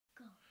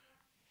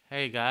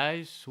Hey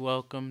guys,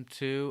 welcome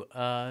to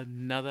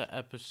another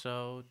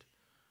episode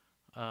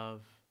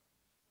of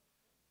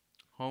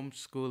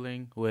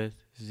Homeschooling with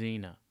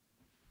Zena.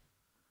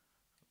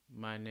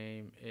 My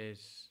name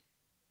is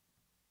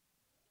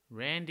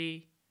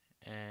Randy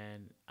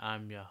and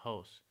I'm your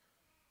host.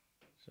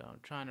 So I'm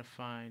trying to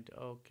find,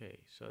 okay,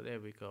 so there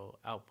we go.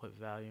 Output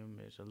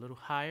volume is a little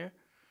higher.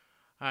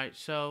 All right,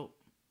 so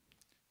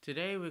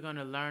today we're going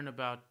to learn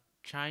about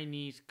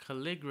Chinese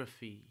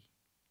calligraphy.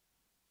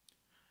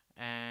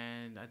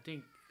 And I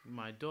think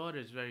my daughter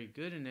is very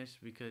good in this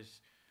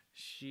because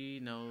she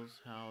knows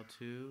how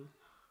to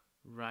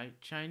write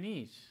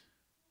Chinese.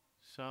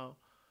 So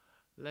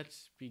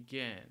let's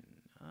begin.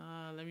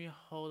 Let me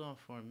hold on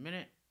for a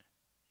minute.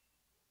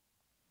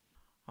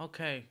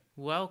 Okay,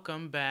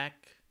 welcome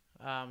back.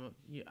 I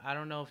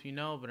don't know if you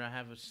know, but I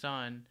have a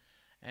son,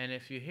 and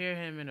if you hear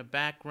him in the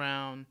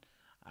background,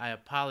 I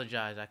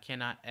apologize. I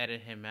cannot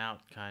edit him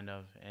out, kind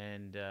of.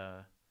 And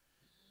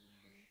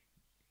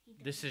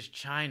this is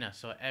China,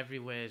 so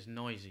everywhere is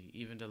noisy,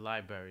 even the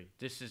library.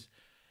 This is,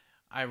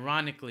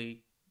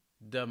 ironically,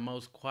 the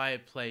most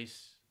quiet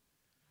place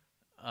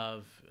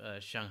of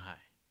Shanghai.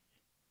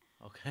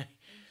 Okay,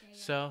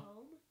 so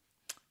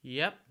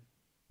yep.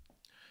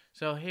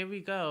 So here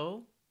we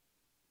go.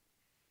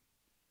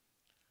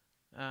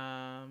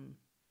 Um,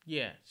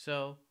 yeah.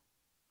 So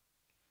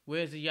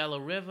where's the Yellow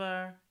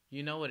River?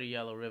 You know what a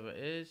Yellow River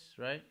is,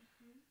 right?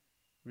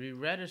 We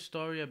read a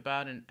story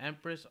about an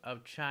empress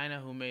of China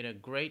who made a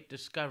great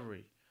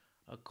discovery.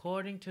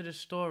 According to the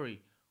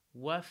story,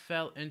 what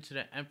fell into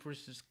the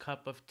empress's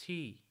cup of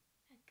tea?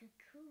 A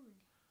cocoon.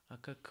 A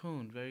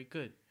cocoon. Very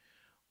good.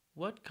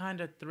 What kind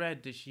of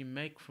thread did she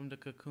make from the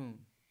cocoon?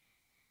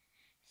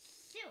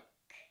 Silk.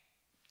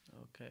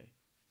 Okay.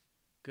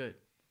 Good.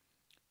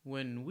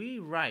 When we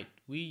write,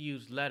 we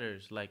use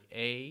letters like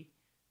A,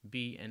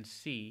 B, and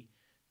C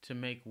to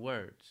make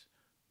words.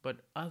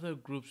 But other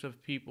groups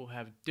of people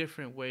have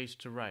different ways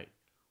to write.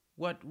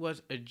 What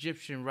was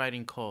Egyptian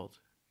writing called?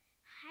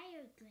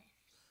 Hieroglyphs.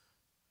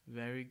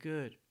 Very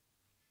good.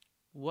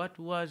 What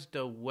was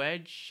the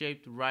wedge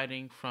shaped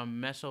writing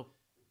from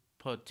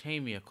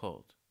Mesopotamia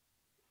called?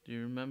 Do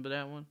you remember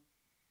that one?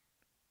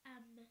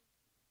 Um,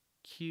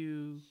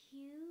 Q.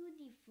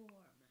 Cuneiform.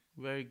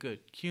 Very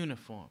good.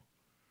 Cuneiform.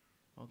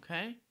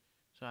 Okay?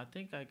 So I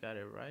think I got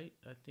it right.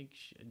 I think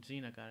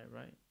Zena got it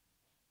right.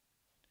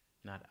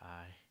 Not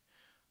I.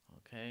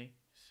 Okay?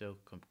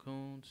 Silk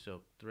cocoon,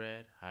 silk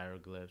thread,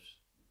 hieroglyphs,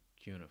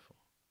 cuneiform.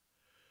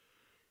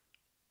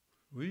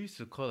 We used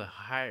to call it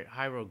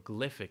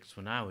hieroglyphics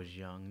when I was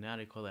young. Now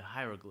they call it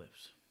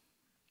hieroglyphs.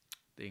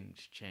 Things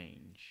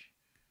change.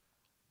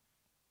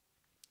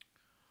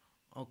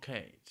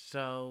 Okay,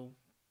 so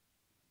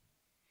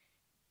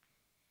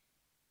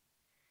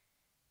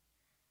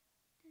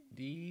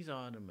these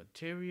are the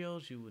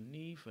materials you will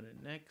need for the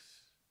next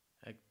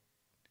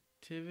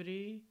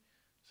activity.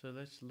 So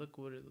let's look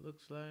what it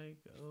looks like.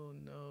 Oh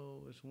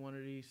no, it's one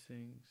of these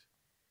things.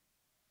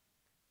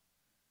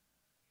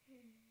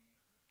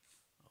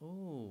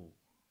 Oh,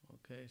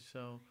 okay.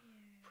 So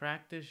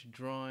practice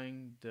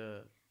drawing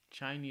the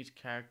Chinese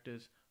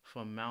characters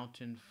for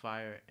mountain,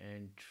 fire,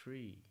 and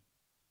tree.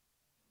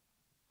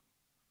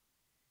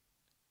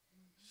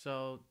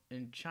 So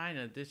in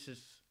China, this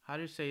is how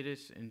do you say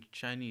this in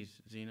Chinese,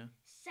 Zena?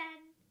 San.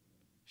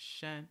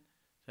 Shan.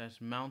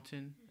 That's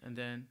mountain, and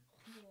then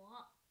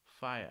Huo.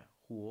 fire,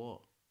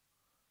 huo,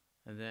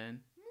 and then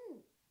Mu.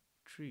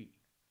 tree,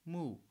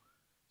 mu.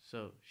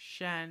 So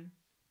shan,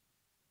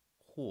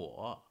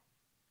 huo,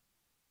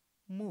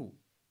 mu.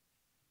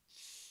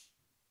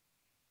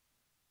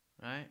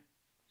 Right?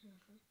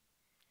 Mhm.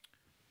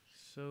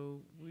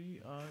 So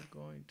we are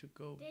going to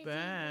go There's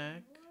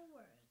back. even more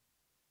work.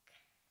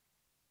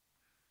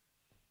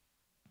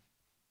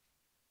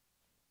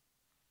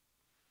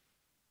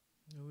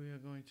 We are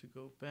going to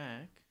go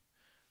back.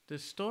 The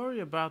story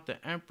about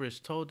the empress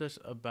told us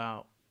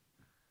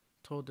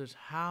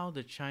how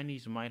the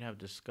Chinese might have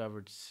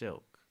discovered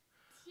silk,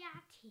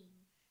 Jiating.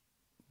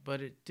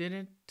 but it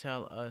didn't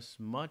tell us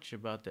much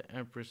about the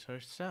empress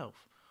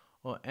herself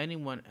or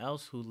anyone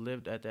else who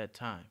lived at that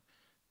time.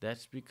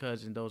 That's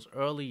because in those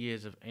early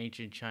years of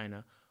ancient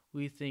China,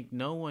 we think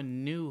no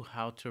one knew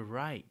how to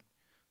write.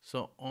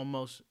 So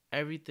almost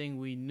everything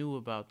we knew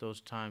about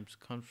those times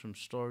comes from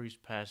stories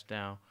passed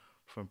down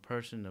from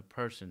person to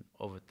person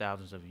over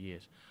thousands of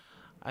years.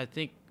 I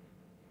think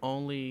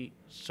only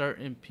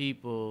certain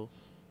people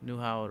knew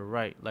how to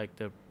write, like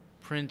the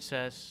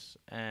princess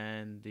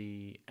and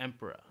the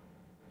emperor.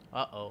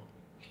 Uh oh.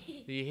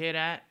 Do you hear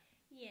that?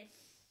 Yes.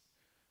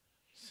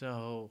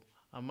 So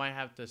I might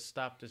have to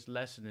stop this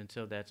lesson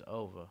until that's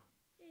over.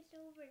 It's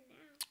over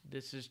now.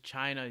 This is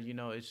China,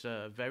 it's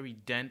a very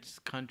dense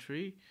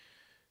country.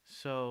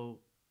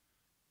 So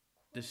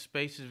the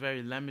space is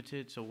very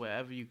limited. So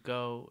wherever you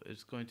go,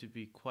 it's going to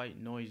be quite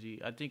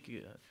noisy. I think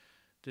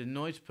the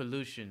noise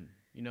pollution,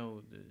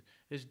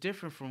 is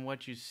different from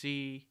what you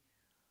see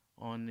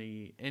on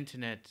the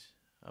internet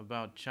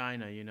about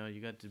China. You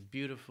got the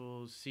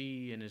beautiful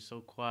sea and it's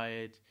so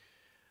quiet.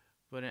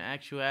 but in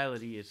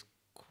actuality, it's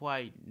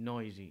quite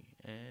noisy,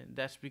 and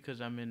that's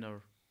because I'm in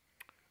a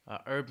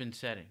urban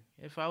setting.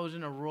 If I was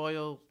in a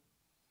royal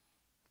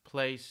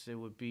place, it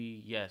would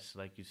be yes,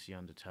 like you see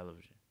on the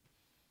television.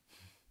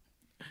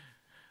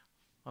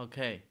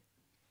 Okay.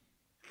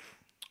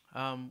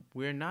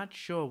 We're not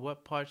sure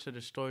what parts of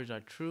the stories are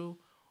true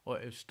or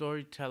if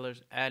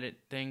storytellers added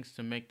things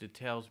to make the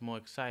tales more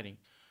exciting,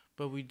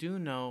 but we do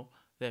know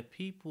that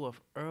people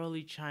of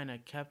early China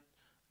kept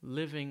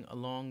living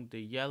along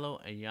the Yellow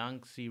and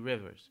Yangtze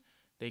rivers.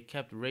 They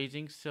kept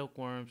raising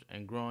silkworms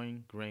and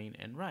growing grain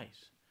and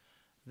rice.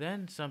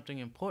 Then something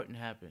important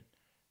happened.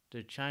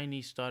 The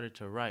Chinese started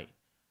to write,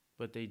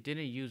 but they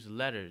didn't use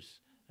letters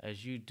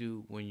as you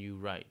do when you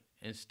write.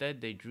 Instead,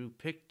 they drew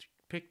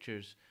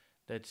pictures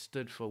that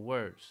stood for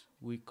words.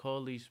 We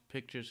call these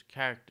pictures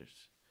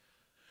characters.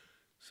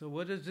 So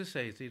what does this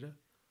say, Zita?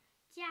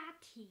 家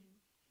庭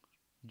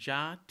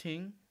Jia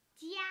Ting?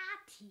 家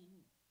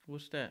庭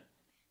What's that?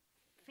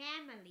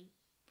 family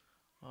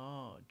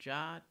Oh,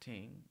 Jia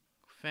Ting,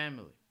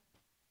 family.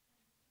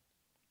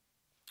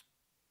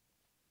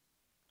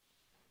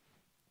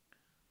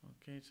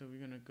 Okay, so we're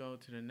gonna go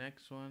to the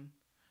next one.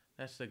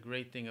 That's the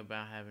great thing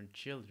about having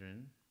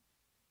children.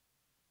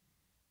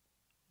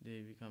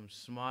 They become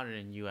smarter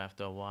than you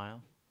after a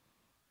while.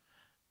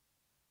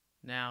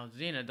 Now,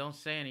 Zena, don't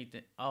say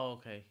anything. Oh,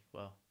 okay.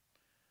 Well,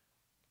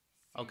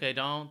 okay.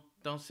 Don't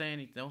say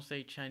anything. Don't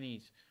say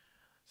Chinese.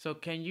 So,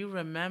 can you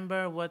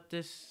remember what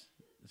this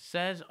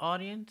says,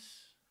 audience?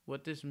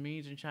 What this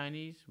means in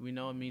Chinese? We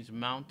know it means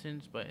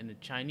mountains, but in the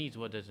Chinese,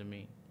 what does it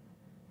mean?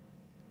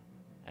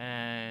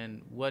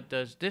 And what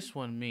does this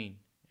one mean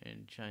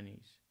in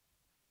Chinese?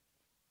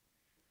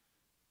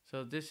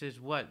 So this is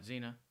what,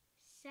 Zena?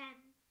 山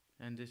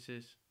And this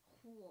is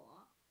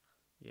火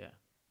yeah.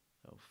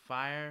 So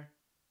fire,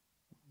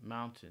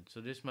 mountain.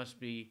 So this must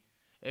be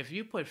if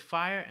you put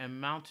fire and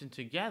mountain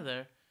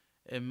together,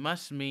 it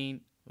must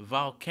mean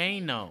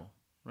volcano,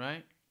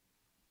 right?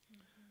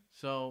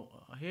 So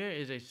here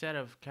is a set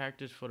of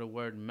characters for the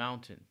word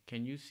mountain.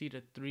 Can you see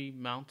the three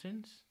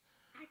mountains?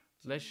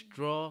 Let's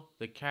draw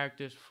the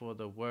characters for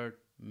the word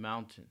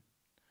mountain.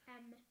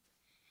 um,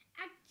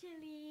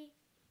 actually,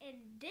 in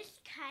this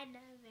kind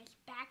of is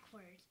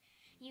backwards.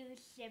 You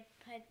should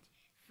put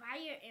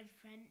fire in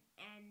front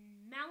and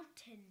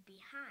mountain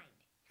behind.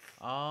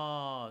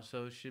 Oh,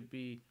 so it should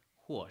be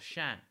火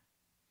山.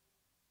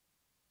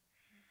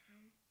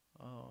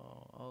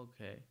 Oh,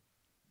 okay.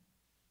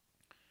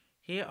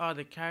 Here are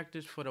the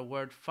characters for the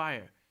word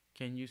fire.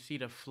 Can you see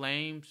the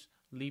flames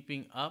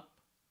leaping up?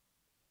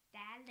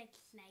 That looks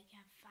like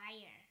a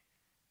fire.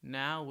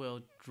 Now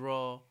we'll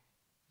draw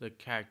the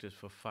characters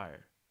for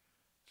fire.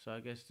 So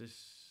I guess this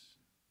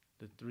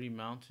the three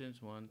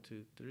mountains, 1,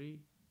 2, 3.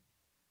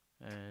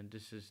 And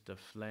this is the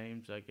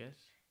flames, I guess.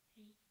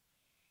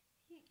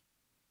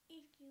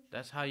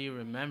 That's how you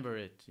remember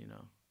it, you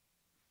know.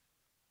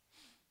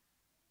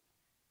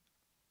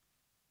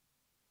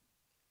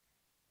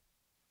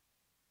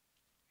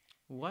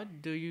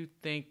 What do you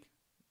think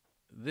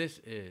this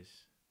is?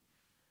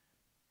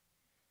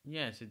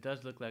 Yes, it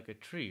does look like a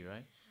tree,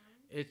 right?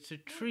 It's a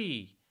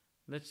tree.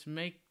 Let's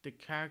make the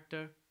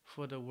character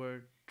for the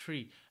word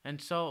tree.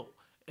 And so,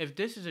 if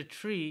this is a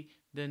tree,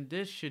 then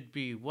this should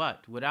be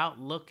what? Without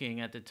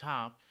looking at the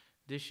top,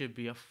 this should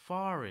be a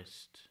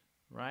forest,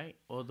 right?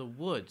 Or the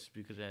woods,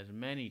 because it has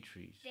many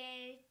trees.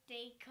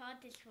 They call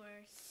this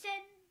word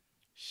森.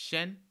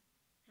 Shen,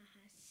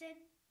 森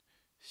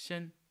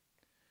shen.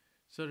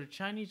 So the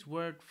Chinese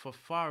word for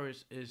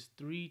forest is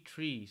three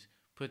trees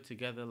put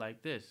together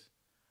like this.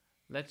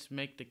 Let's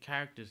make the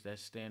characters that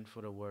stand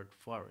for the word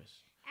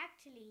forest.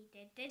 Actually,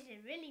 that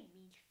doesn't really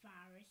mean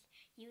forest.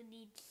 You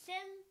need 森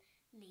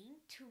林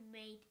to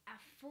make a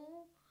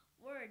full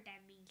word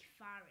that means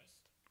forest.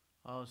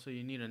 Oh, so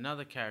you need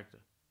another character.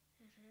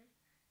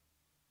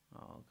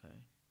 Oh, okay.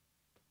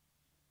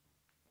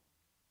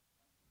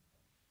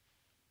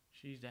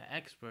 She's the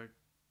expert.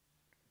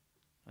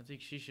 I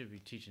think she should be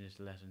teaching this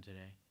lesson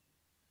today.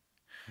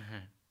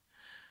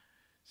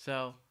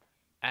 So,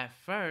 at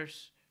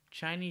first,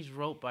 Chinese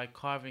wrote by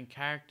carving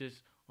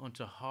characters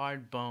onto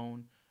hard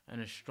bone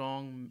and a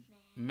strong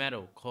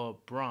metal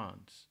called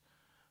bronze.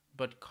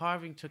 But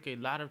carving took a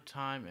lot of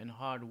time and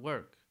hard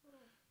work.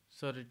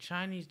 So the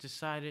Chinese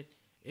decided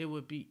it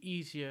would be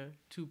easier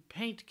to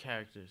paint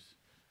characters.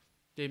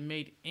 They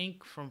made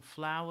ink from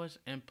flowers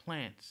and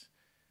plants,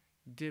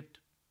 dipped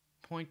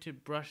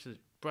pointed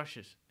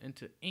brushes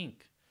into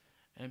ink,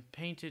 and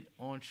painted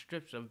on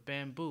strips of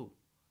bamboo.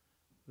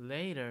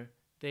 Later,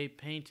 they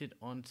painted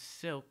on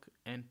silk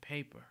and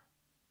paper.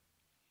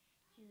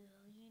 You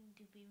need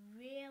to be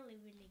really,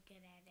 really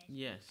good at it.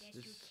 Yes,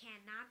 Because you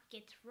cannot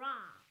get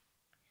wrong.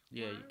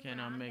 Yeah, you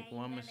cannot make then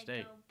one you gotta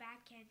mistake. Go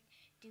back and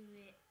do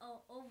it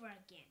all over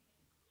again.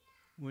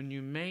 When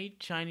you made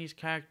Chinese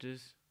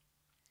characters,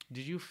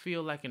 did you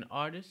feel like an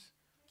artist?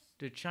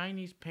 The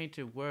Chinese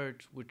painted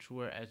words which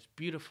were as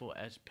beautiful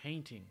as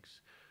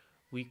paintings.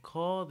 We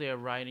call their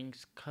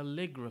writings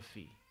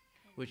calligraphy,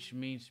 which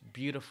means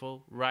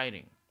beautiful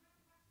writing.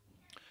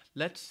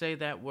 Let's say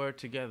that word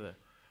together.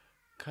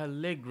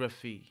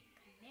 Calligraphy.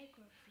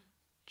 Calligraphy.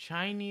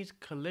 Chinese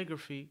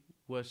calligraphy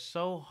was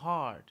so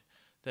hard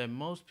that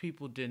most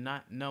people did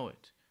not know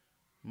it.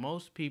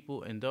 Most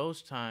people in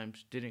those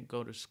times didn't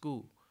go to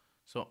school,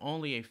 so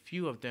only a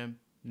few of them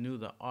knew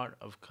the art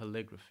of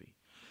calligraphy.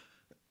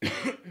 Wow.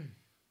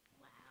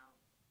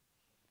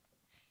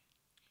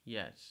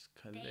 Yes,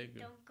 They calligraphy.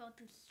 don't go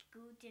to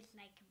school just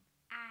like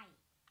I,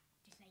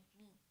 just like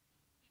me.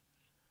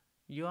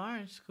 You are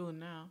in school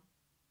now.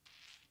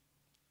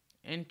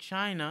 In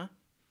China,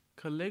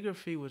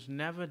 calligraphy was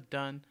never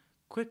done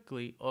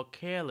quickly or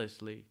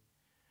carelessly.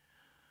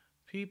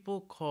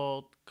 People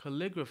called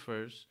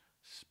calligraphers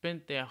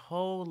spent their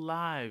whole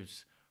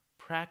lives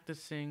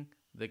practicing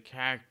the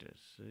characters.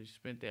 So they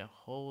spent their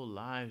whole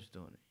lives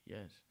doing it.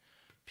 Yes.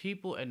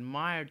 People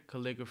admired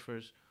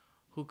calligraphers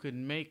who could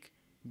make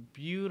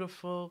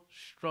beautiful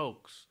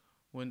strokes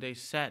when they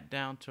sat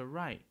down to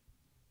write.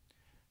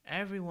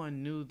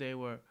 Everyone knew they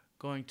were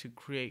going to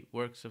create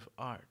works of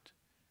art.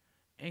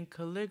 In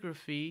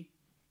calligraphy,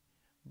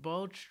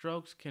 bold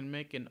strokes can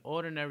make an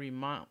ordinary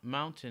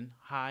mountain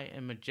high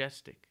and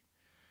majestic.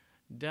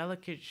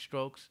 Delicate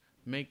strokes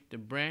make the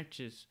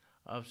branches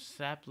of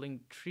sapling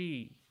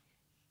tree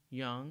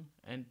young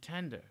and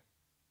tender.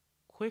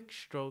 Quick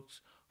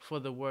strokes for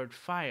the word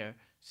fire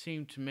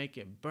seem to make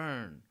it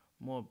burn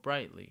more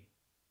brightly.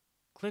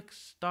 Click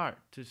start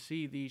to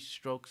see these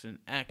strokes in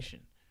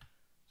action.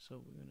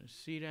 So we're going to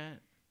see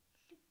that.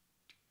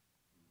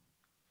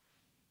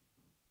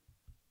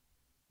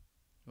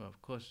 Well,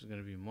 of course, it's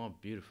going to be more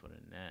beautiful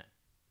than that.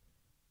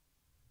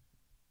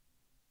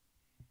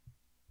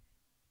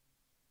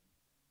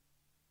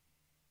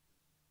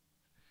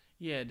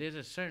 Yeah, there's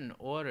a certain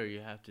order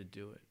you have to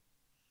do it.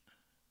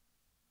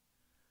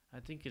 I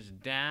think it's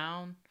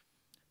down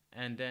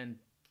and then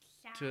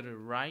to the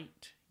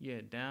right.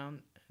 Yeah,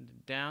 down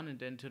and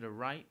then to the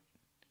right.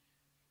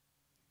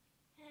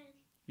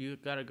 You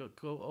gotta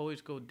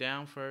always go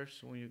down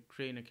first when you're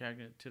creating a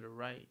character to the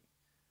right.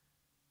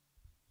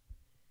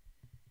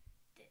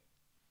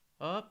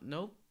 Up,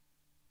 nope,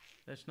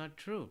 that's not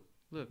true.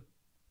 Look,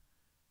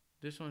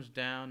 this one's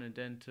down and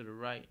then to the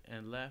right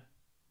and left.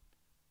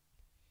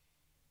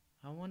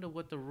 I wonder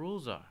what the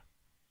rules are.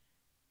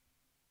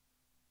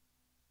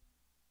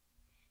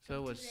 So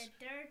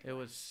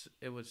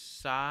it was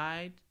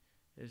side,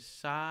 is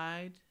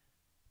side,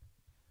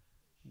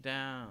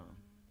 down,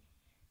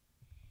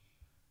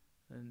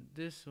 and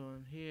this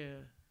one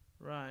here,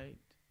 right.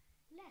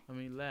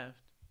 Left,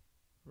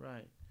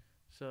 right.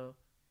 So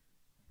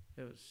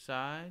it was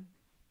side,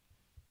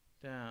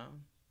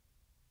 down,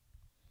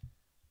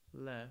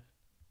 left,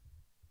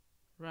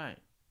 right,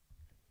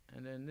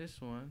 and then this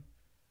one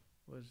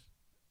was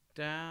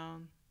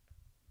down,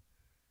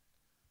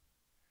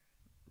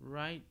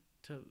 right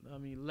to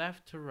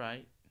left to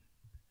right,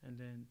 and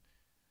then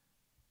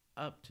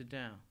up to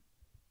down.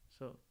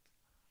 So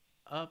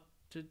up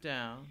to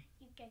down.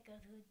 You can go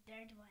to the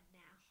third one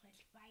now.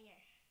 Let's fire.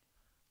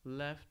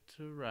 Left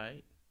to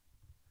right,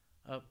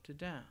 up to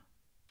down.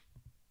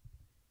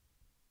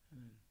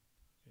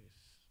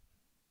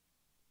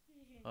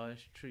 Oh,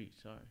 it's tree.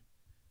 Sorry.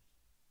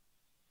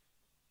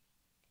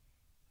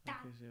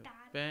 Okay, so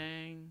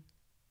bang,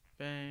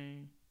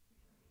 bang,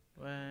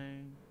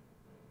 bang,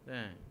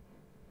 bang.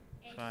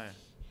 Fire.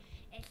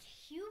 It's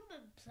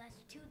human plus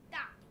 2 dot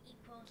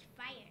equals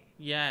fire.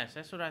 Yes,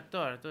 that's what I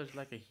thought. I thought it was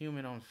like a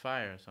human on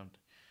fire or something.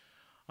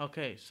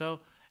 Okay, so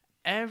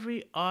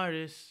every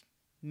artist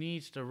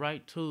needs the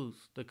right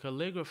tools. The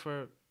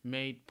calligrapher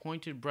made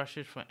pointed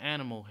brushes for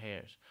animal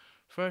hairs.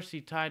 First,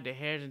 he tied the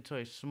hairs into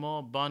a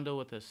small bundle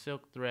with a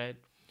silk thread.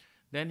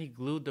 Then he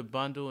glued the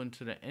bundle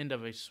into the end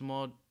of a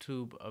small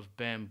tube of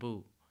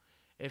bamboo.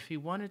 If he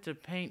wanted to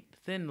paint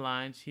thin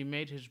lines, he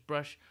made his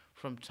brush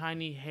from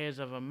tiny hairs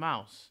of a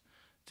mouse.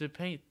 To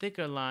paint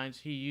thicker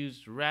lines, he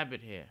used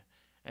rabbit hair.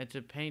 And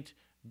to paint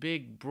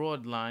big,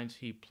 broad lines,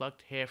 he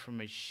plucked hair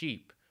from a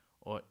sheep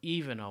or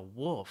even a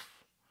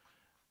wolf.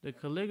 The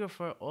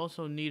calligrapher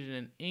also needed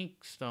an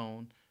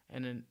inkstone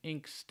and an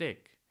ink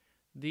stick.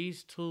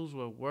 These tools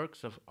were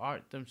works of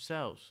art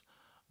themselves.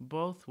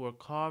 Both were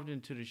carved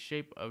into the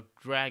shape of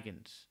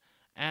dragons,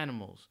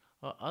 animals,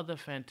 or other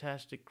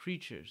fantastic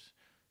creatures.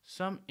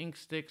 Some ink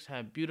sticks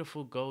had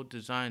beautiful gold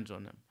designs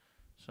on them,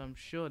 so I'm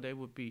sure they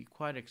would be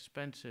quite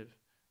expensive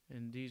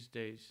in these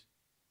days.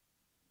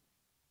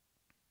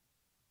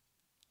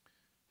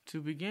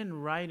 To begin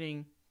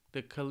writing,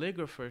 the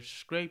calligrapher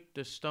scraped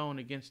the stone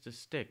against the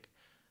stick.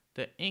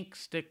 The ink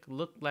stick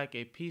looked like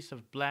a piece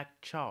of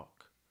black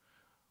chalk.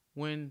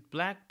 When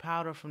black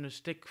powder from the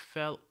stick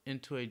fell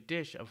into a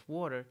dish of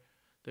water,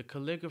 the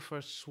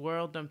calligrapher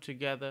swirled them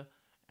together,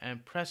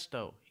 and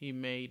presto, he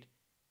made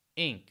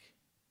ink.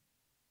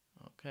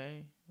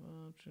 Okay?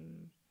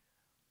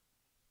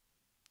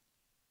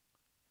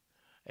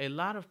 A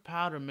lot of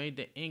powder made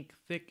the ink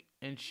thick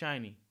and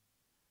shiny.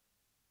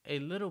 A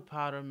little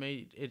powder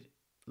made it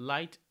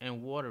light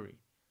and watery.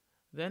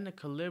 Then the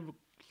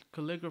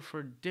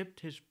calligrapher dipped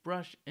his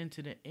brush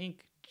into the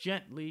ink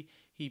gently.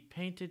 He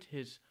painted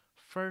his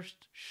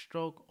first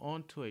stroke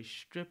onto a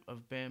strip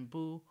of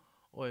bamboo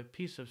or a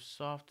piece of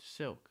soft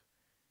silk.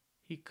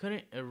 He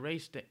couldn't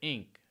erase the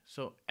ink,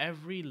 so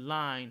every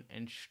line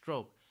and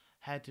stroke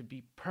had to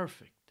be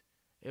perfect.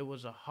 It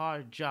was a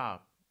hard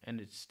job,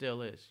 and it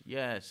still is.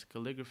 Yes,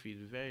 calligraphy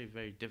is very,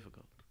 very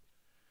difficult.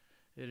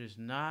 It is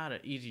not an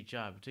easy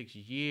job. It takes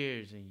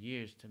years and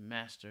years to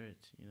master it.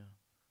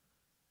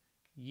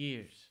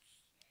 Years.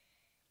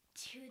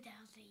 2,000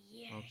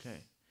 years.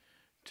 Okay.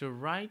 To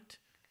write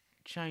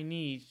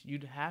Chinese,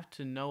 you'd have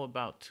to know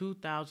about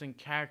 2,000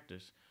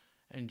 characters.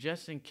 And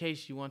just in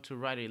case you want to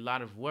write a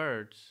lot of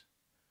words,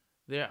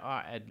 there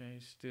are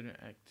student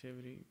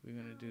activity. We're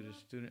going to do the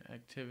student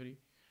activity.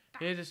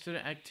 Here's the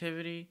student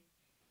activity.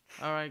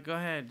 All right, go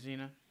ahead,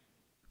 Zena.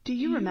 Do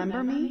you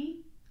remember me?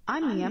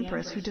 I'm the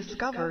Empress who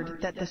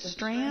discovered that the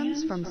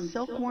strands from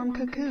silkworm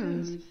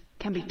cocoons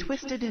can be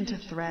twisted into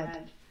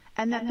thread,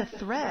 and that the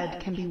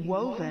thread can be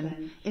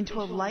woven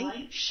into a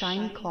light,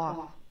 shiny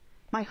cloth.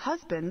 My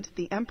husband,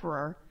 the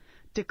Emperor,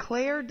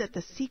 declared that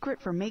the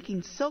secret for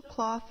making silk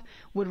cloth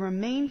would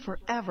remain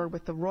forever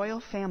with the royal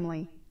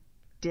family.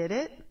 Did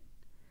it?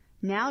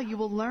 Now you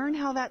will learn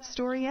how that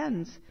story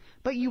ends,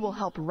 but you will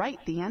help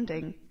write the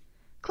ending.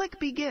 Click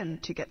Begin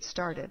to get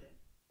started.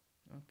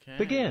 Okay.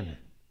 Begin.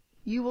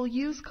 You will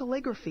use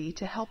calligraphy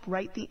to help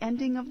write the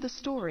ending of the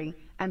story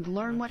and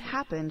learn what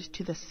happened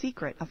to the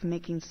secret of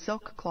making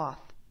silk cloth.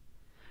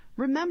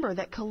 Remember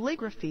that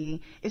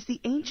calligraphy is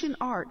the ancient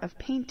art of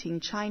painting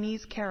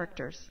Chinese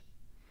characters.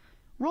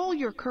 Roll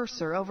your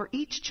cursor over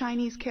each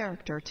Chinese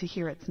character to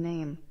hear its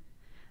name.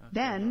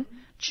 Then,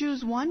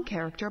 choose one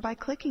character by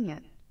clicking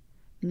it.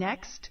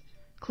 Next,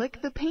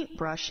 click the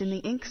paintbrush in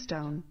the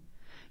inkstone.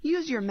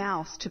 Use your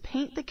mouse to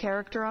paint the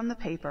character on the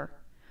paper.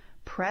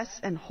 Press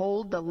and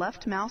hold the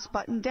left mouse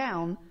button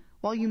down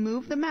while you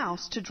move the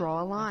mouse to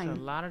draw a line. That's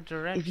a lot of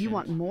directions. If you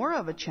want more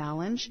of a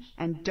challenge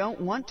and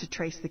don't want to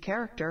trace the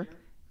character,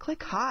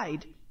 click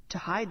Hide to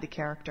hide the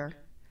character.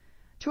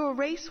 To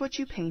erase what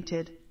you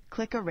painted,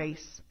 click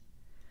Erase.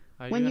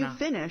 When you've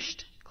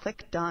finished,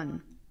 click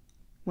Done.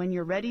 When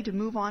you're ready to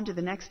move on to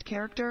the next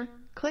character,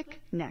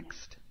 click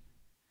Next.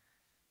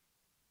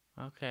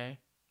 Okay.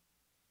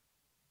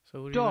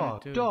 So what are you going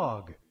to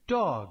do?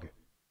 Dog.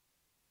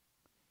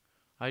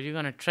 Are you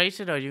going to trace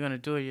it or are you going to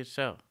do it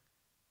yourself?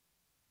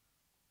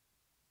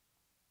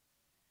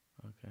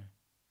 Okay.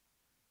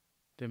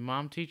 Did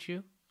Mom teach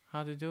you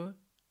how to do it?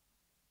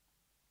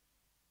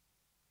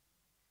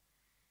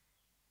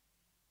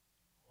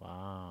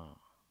 Wow.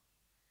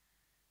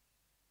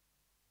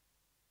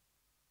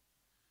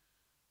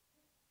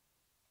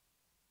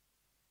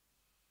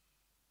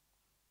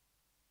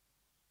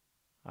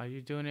 Are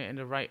you doing it in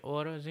the right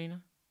order, Zena?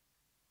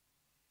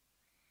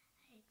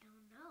 I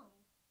don't know.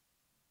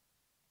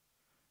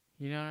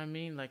 You know what I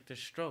mean? Like the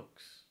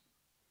strokes.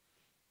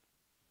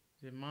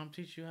 Did Mom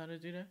teach you how to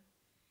do that?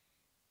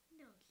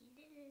 No, he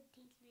didn't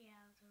teach me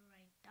how to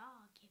write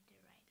dog in the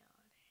right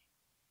order.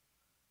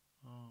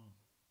 Oh.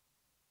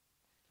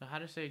 So how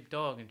to say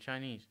dog in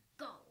Chinese?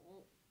 Go.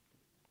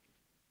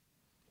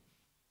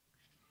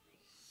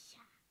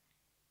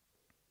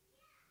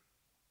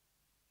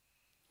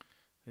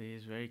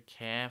 Please, very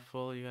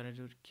careful. You gotta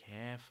do it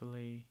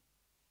carefully.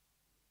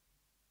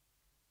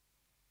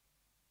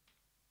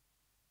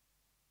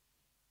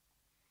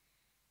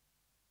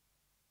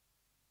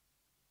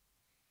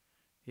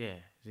 Yeah,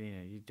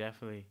 Zena, you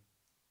definitely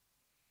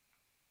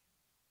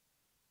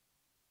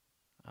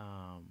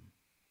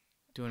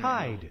doing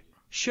Hide. it.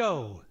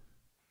 Show.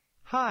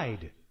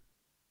 Hide.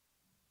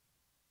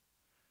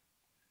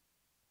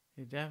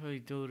 You definitely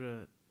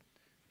doing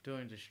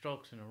the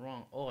strokes in the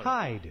wrong order.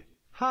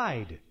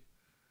 Hide.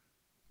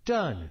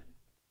 Done.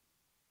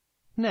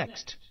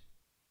 Next.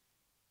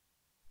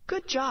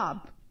 Good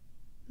job.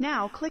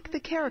 Now click the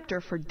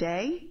character for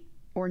day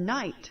or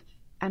night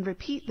and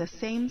repeat the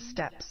same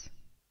steps.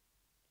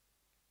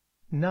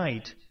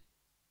 Night.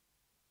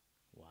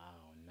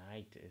 Wow,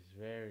 night is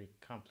very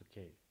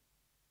complicated.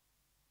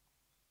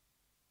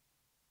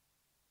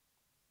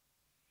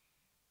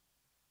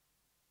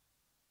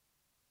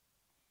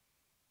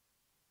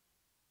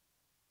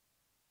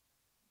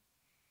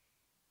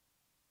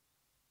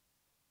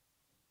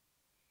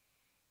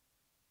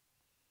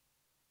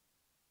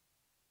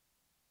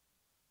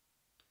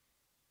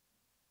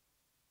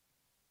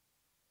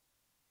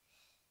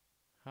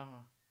 Huh.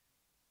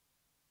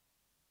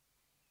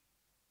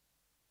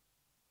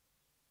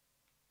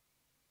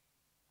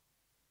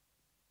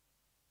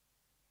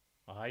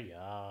 Oh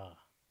yeah.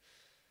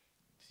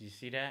 Do you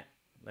see that?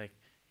 Like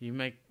you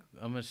make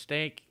a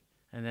mistake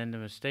and then the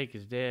mistake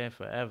is there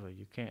forever.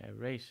 You can't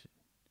erase it.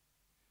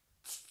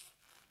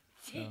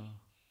 So.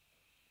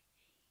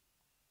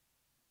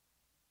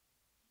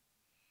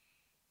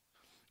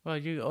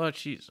 Well,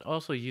 she's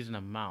also using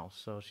a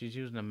mouse. So she's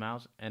using a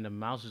mouse and the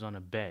mouse is on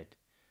a bed.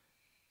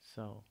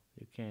 So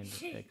you can't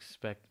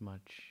expect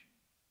much.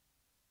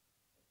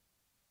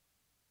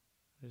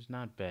 It's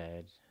not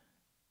bad.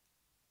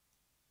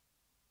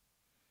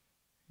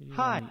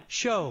 Hide.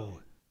 Show.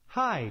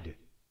 Hide.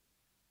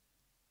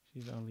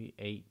 She's only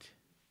 8.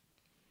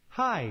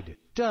 Hide.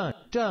 Done.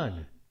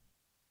 Done.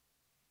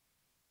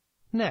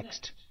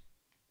 Next.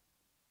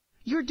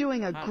 You're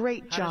doing a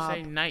great how job.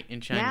 to say night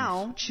in Chinese?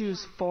 Now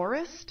choose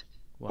forest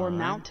or One.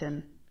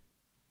 mountain.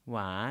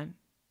 One.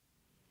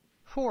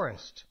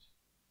 Forest.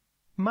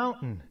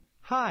 Mountain.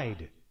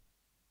 Hide.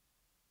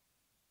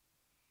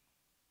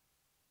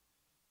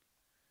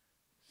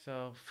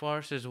 So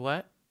forest is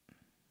what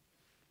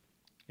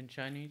in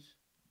Chinese?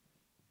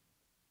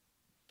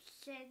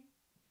 Shen,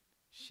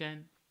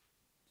 Shen.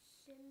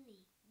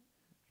 Shenling.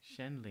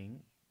 Shenling.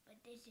 But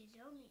this is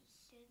only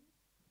Shen.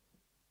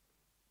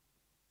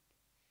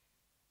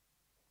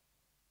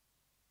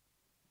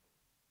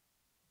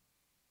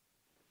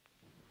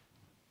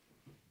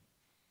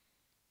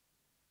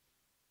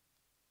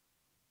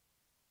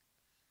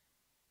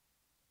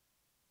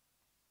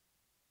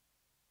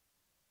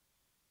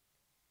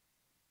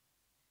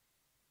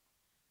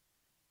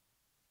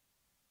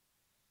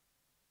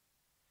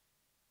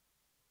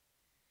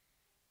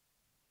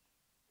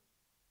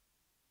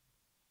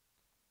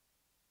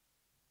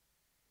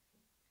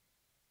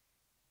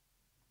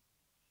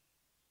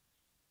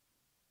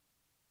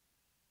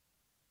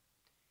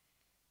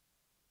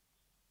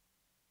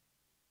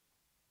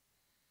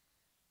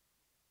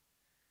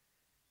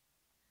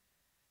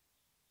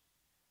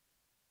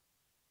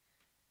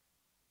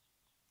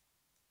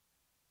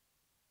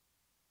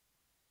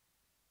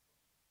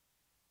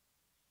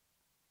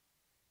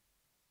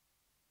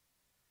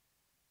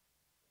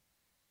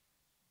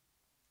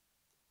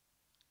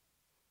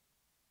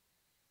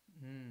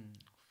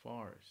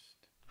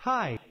 Forest.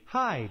 Hide.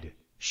 Hide.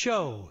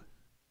 Show.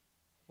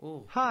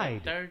 Oh,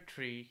 Hide. that third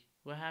tree.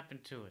 What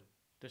happened to it?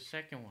 The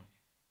second one.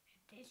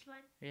 This one?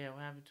 Yeah,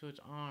 what happened to its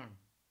arm?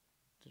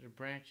 To the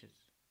branches?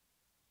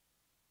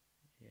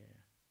 Yeah.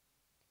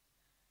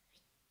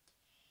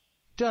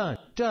 Done.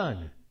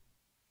 Done.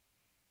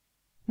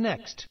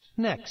 Next.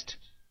 Next.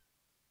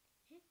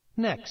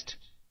 Next.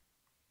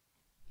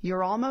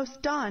 You're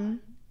almost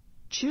done.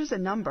 Choose a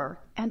number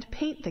and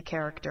paint the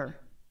character.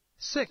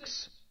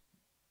 6.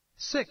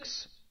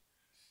 6.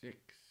 6.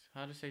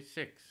 How to say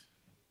 6?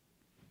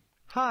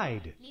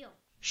 Hide. 六.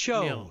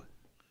 Show. Liu.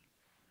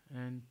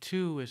 And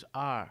 2 is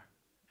R.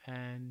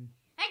 And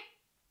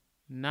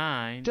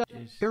 9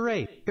 is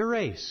Erase.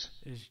 Erase.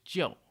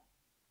 Jiu.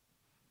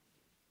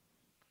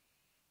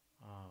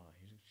 Oh,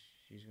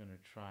 she's gonna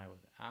try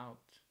without.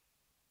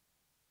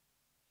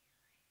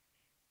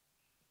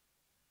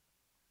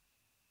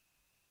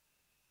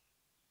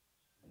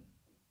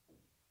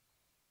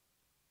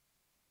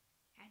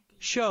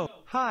 Show.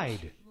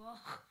 Hide.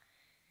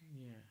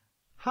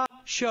 Yeah.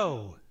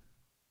 Show.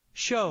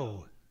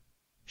 Show.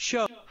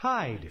 Show.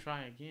 Hide.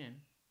 Try again.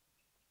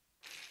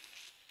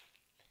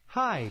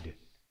 Hide.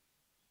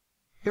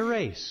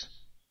 Erase.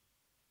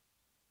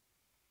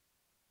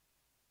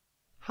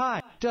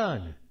 Hide.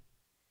 Done.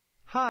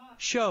 Hide.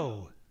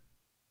 Show.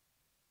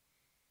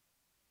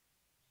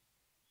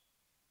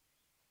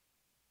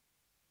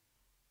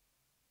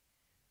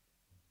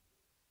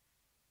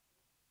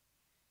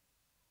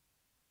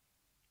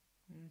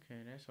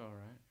 Okay, that's all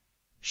right.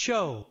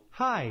 Show.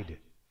 Hide.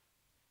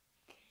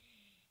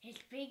 It's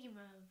big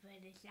enough, but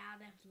it's out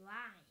of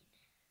line.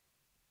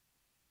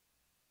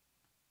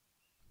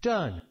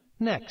 Done.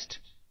 Next.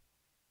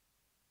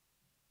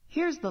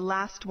 Here's the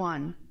last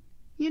one.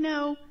 You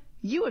know,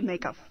 you would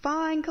make a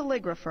fine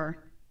calligrapher.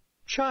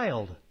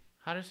 Child.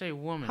 How to say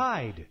woman?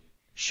 Hide.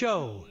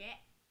 Show.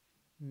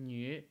 Yeah.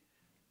 Yeah.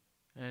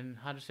 And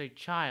how to say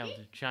child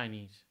in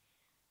Chinese?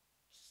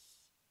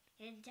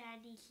 In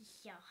Chinese is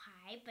小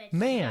孩, but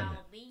Man.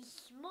 小 means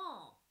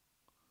small.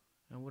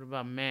 And what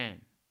about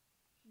man?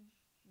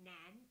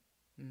 男.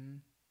 Hmm.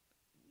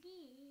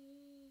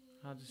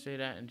 How to say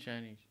that in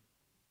Chinese?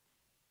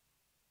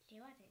 谁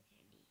话在这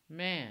里?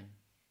 Man.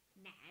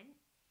 男.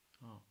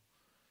 Oh.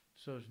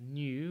 So it's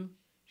new,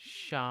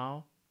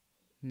 shao,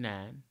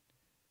 nan.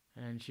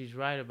 And she's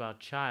right about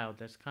child.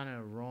 That's kind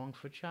of wrong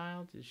for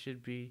child. It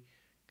should be,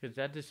 because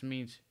that just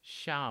means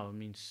shao, it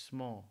means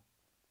small.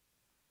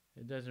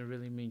 It doesn't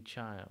really mean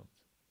child.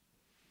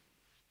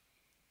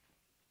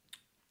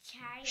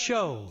 Child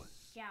Show. is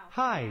小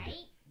Hide. 孩.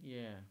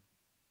 Yeah.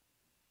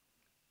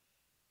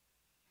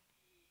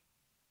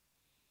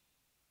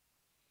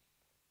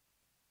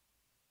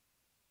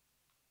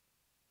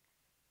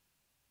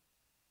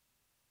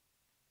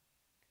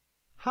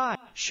 Hide.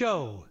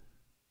 Show.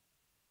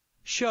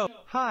 Show.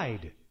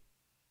 Hide.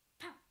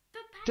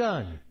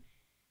 Done.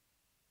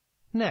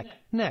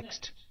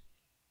 Next.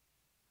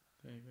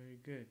 Okay, very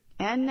good.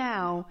 And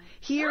now,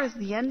 here is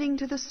the ending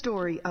to the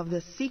story of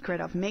The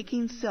Secret of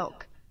Making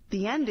Silk,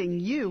 the ending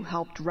you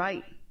helped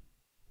write.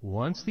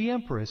 Once the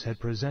Empress had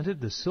presented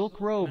the silk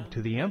robe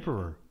to the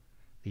Emperor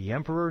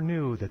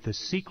knew that the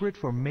secret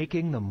for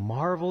making the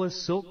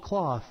marvelous silk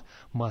cloth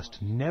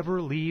must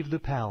never leave the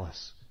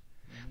palace.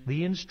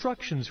 The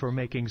instructions for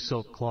making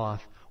silk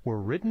cloth were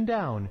written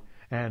down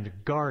and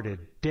guarded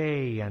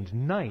day and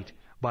night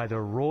by the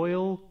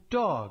royal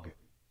dog.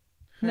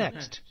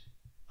 Next,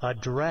 a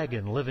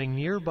dragon living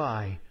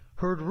nearby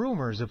heard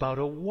rumors about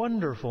a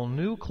wonderful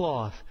new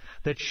cloth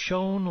that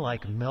shone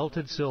like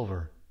melted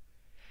silver.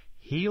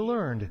 He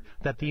learned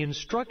that the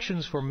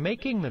instructions for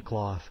making the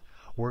cloth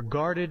were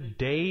guarded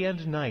day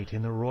and night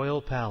in the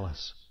royal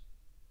palace.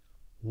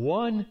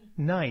 One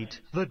night,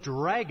 the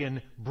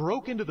dragon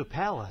broke into the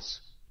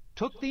palace,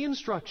 took the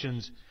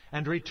instructions,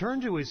 and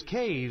returned to his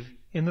cave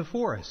in the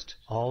forest.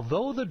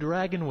 Although the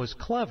dragon was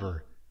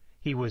clever,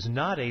 he was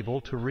not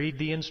able to read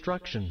the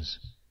instructions.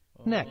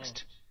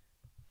 Next,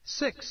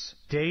 6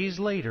 days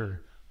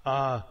later,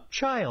 a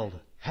child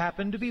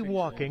happened to be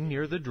walking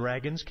near the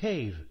dragon's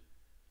cave.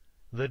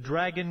 The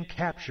dragon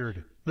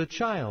captured the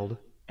child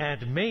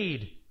and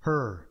made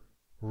her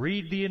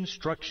read the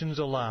instructions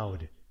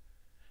aloud.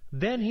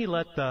 Then he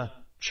let the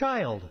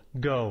child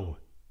go,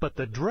 but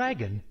the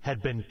dragon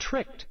had been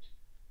tricked.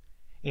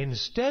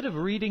 Instead of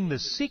reading the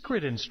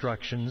secret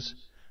instructions,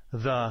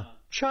 the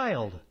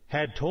child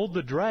had told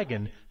the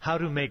dragon how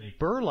to make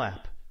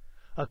burlap,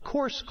 a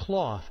coarse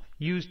cloth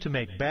used to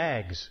make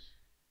bags.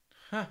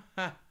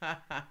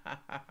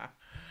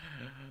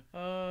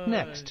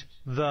 Next,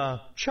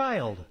 the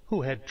child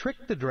who had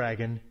tricked the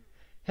dragon,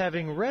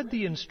 having read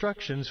the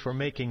instructions for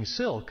making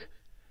silk,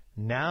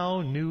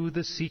 now knew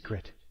the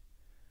secret.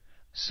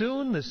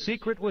 Soon the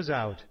secret was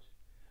out,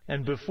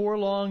 and before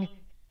long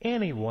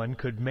anyone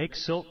could make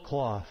silk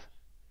cloth.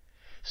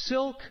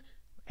 Silk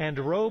and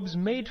robes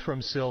made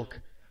from silk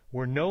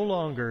were no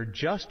longer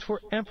just for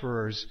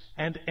emperors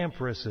and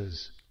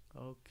empresses.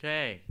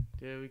 Okay,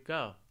 there we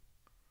go.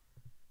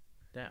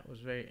 That was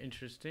very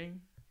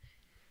interesting.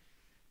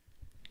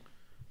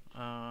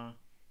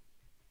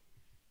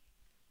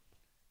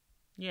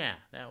 Yeah,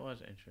 that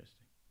was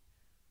interesting.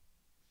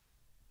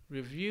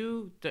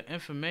 Review the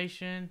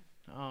information.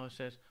 Oh, it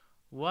says,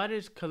 what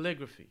is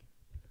calligraphy?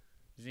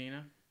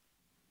 Zena?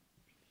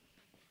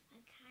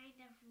 A kind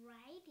of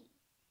writing.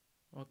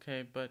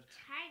 Okay, but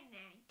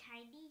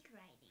Chinese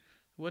writing.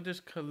 what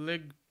does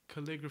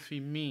calligraphy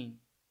mean?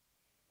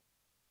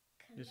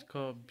 It's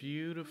called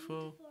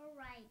beautiful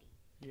writing.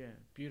 Yeah,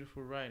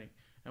 beautiful writing.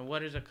 And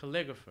what is a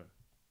calligrapher?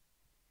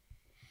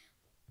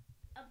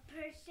 A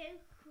person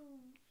who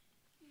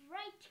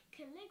writes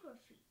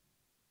calligraphy.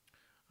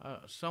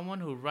 Someone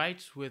who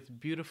writes with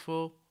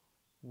beautiful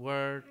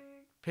word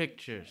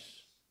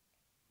pictures.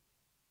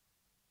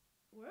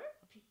 Word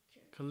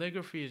pictures?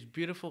 Calligraphy is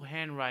beautiful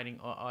handwriting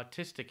or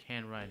artistic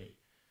handwriting.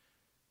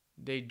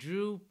 They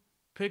drew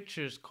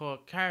pictures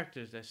called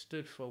characters that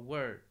stood for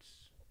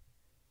words.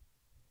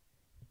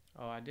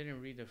 Oh, I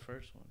didn't read the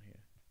first one here.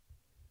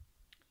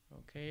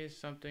 Okay, it's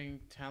something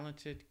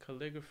talented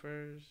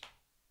calligraphers.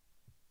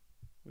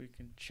 We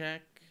can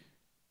check.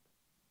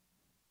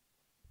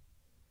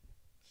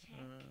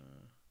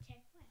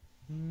 Check what?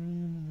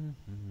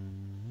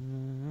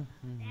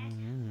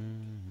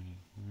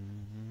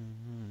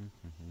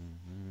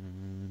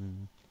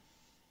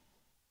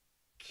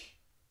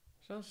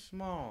 So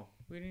small.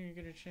 We didn't even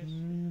get a chance.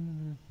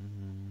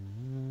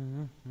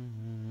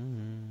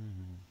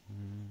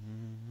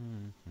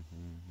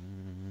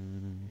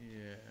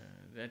 Yeah,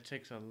 that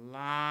takes a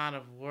lot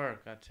of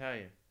work, I tell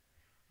you.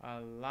 A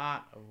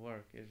lot of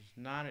work. It's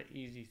not an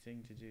easy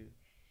thing to do.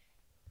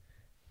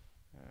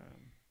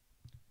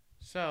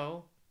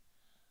 So,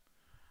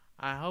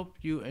 I hope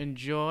you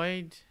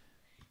enjoyed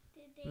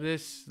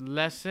this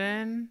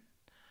lesson.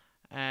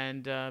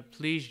 And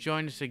please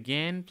join us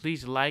again.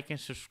 Please like and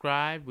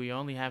subscribe. We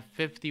only have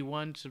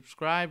 51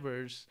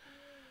 subscribers.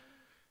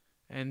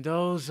 And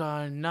those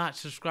are not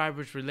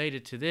subscribers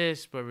related to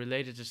this, but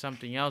related to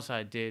something else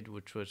I did,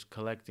 which was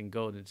collecting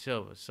gold and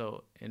silver.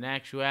 So in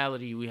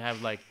actuality, we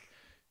have like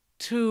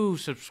 2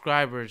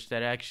 subscribers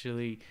that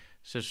actually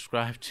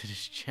subscribe to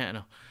this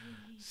channel.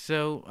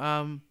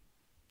 So,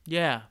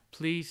 yeah,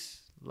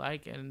 please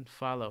like and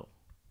follow.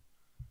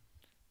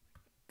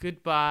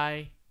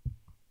 Goodbye.